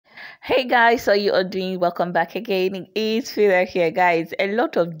Hey guys, how you all doing? Welcome back again. It's PHYNA here, guys. A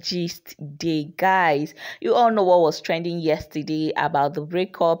lot of gist day, guys. You all know what was trending yesterday about the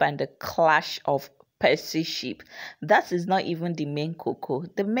breakup and the clash of PERCY ship. That is not even the main cocoa.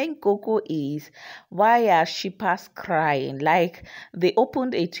 The main cocoa is why are shippers crying? Like they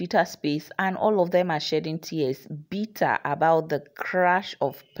opened a Twitter space and all of them are shedding tears, bitter about the crash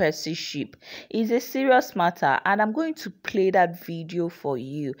of PERCY ship. It's a serious matter, and I'm going to play that video for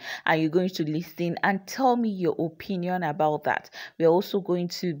you, and you're going to listen and tell me your opinion about that. We're also going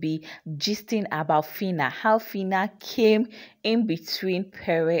to be gisting about PHYNA, how PHYNA came in between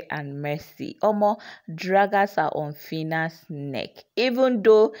PERE and Mercy. Omo, draggers are on PHYNA's neck, even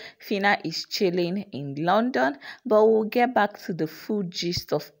though PHYNA is chilling in London, but we'll get back to the full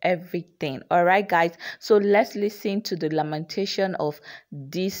gist of everything. All right, guys, so let's listen to the lamentation of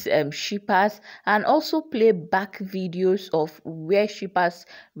these shippers and also play back videos of where shippers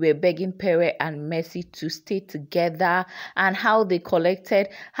were begging PERE and Mercy to stay together and how they collected,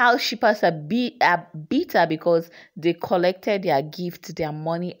 how shippers are bitter because they collected their gift, their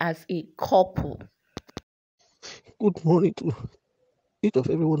money as a couple. Good morning to each of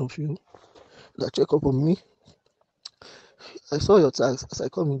every one of you that check up on me. I saw your tags as I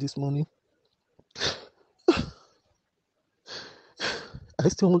come in this morning. I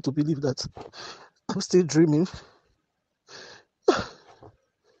still want to believe that I'm still dreaming.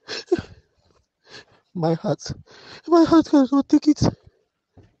 My heart cannot take it.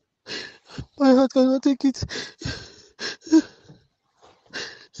 My heart cannot take it.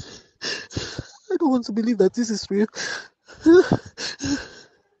 I don't want to believe that this is real.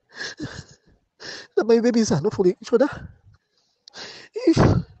 That my babies are not for each other.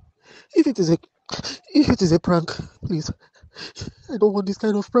 If it is a prank, please. I don't want this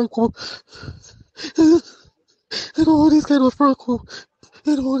kind of prank. I don't want this kind of prank.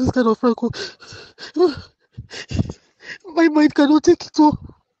 I don't want this kind of prank. My mind cannot take it all.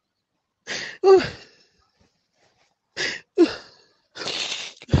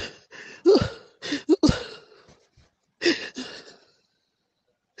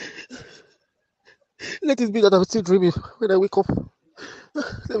 Let it be that I'm still dreaming when I wake up.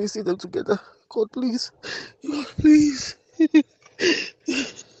 Let me see them together. God, please. God, please.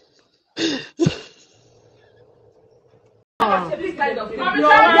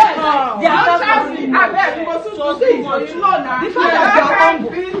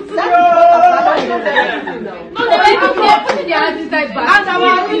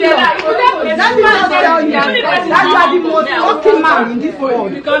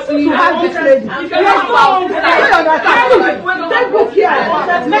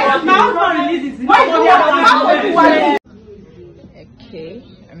 Okay,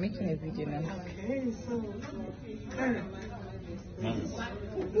 I'm making a video now. Okay, so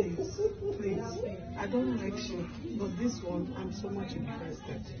please, I don't like you, but this one I'm so much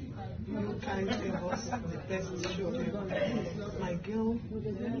interested. You can give us the best show ever. My girl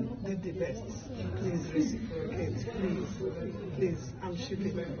did the best. Please reciprocate. Please, I'm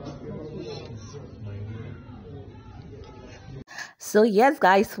shipping. So yes,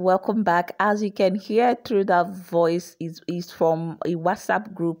 guys, welcome back. As you can hear through that voice, is from a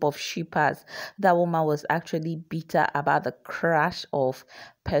WhatsApp group of shippers. That woman was actually bitter about the crash of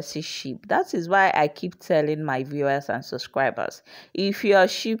PERCY ship. That is why I keep telling my viewers and subscribers, if you are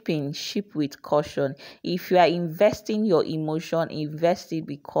shipping, ship with caution. If you are investing your emotion, invest it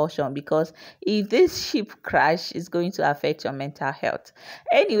with caution, because if this ship crash is going to affect your mental health.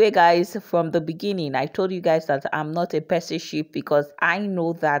 Anyway, guys, from the beginning I told you guys that I'm not a PERCY ship, because I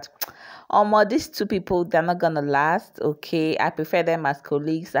know that these two people, they're not gonna last. Okay, I prefer them as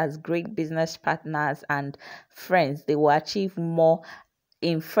colleagues, as great business partners and friends. They will achieve more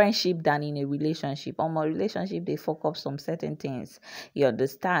in friendship than in a relationship. Relationship, they fuck up some certain things, you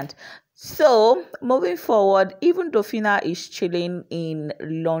understand. So moving forward, even though PHYNA is chilling in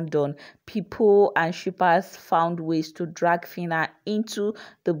London, people and shippers found ways to drag PHYNA into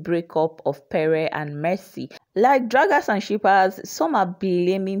the breakup of PERE and Mercy. Like draggers and shippers, some are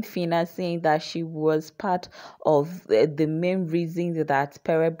blaming PHYNA, saying that she was part of the main reason that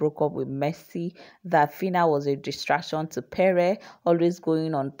PERE broke up with Mercy, that PHYNA was a distraction to PERE, always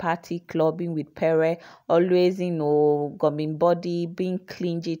going on party clubbing with PERE, always, gumming body, being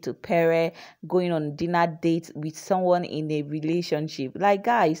clingy to PERE, going on dinner dates with someone in a relationship. Like,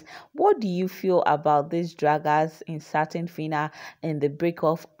 guys, what do you feel about these draggers inserting PHYNA in the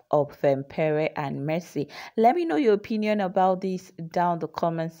breakup of PERE and Mercy? Let me know your opinion about this down the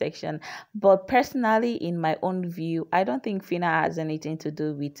comment section. But personally, in my own view, I don't think PHYNA has anything to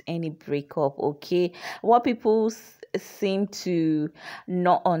do with any breakup. Okay, what people seem to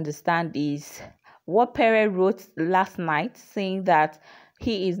not understand is what PERE wrote last night, saying that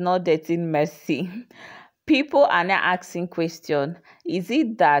he is not dating Mercy. People are now asking question, is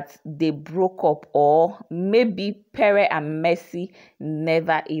it that they broke up, or maybe PERE and Mercy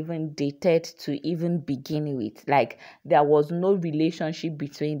never even dated to even begin with? Like, there was no relationship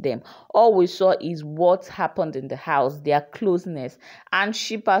between them. All we saw is what happened in the house, their closeness, and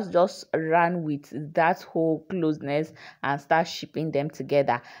shippers just ran with that whole closeness and start shipping them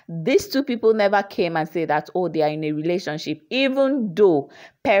together. These two people never came and said that, oh, they are in a relationship, even though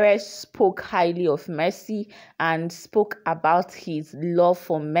PERE spoke highly of Mercy and spoke about his love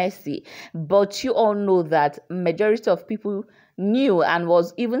for Mercy. But you all know that majority of people knew and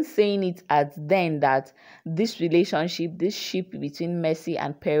was even saying it at then that this relationship, this ship between Mercy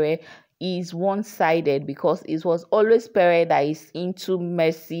and PERE is one-sided, because it was always PERE that is into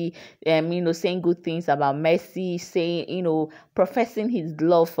Mercy, saying good things about Mercy, saying, professing his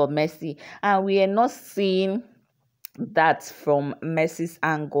love for Mercy. And we are not seeing that from Mercy's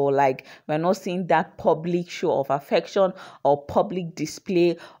angle. Like, we're not seeing that public show of affection or public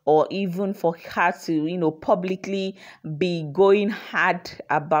display, or even for her to publicly be going hard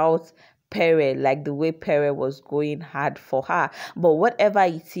about PERE, like the way PERE was going hard for her. But whatever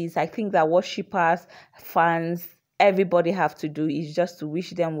it is, I think that what shippers, fans, everybody have to do is just to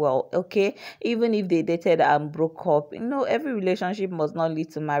wish them well, okay? Even if they dated and broke up, every relationship must not lead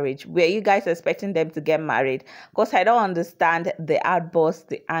to marriage. Were you guys expecting them to get married? Because I don't understand the outburst,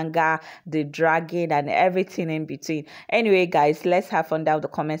 the anger, the dragging, and everything in between. Anyway, guys, let's have fun down the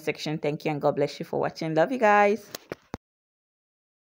comment section. Thank you, and God bless you for watching. Love you guys.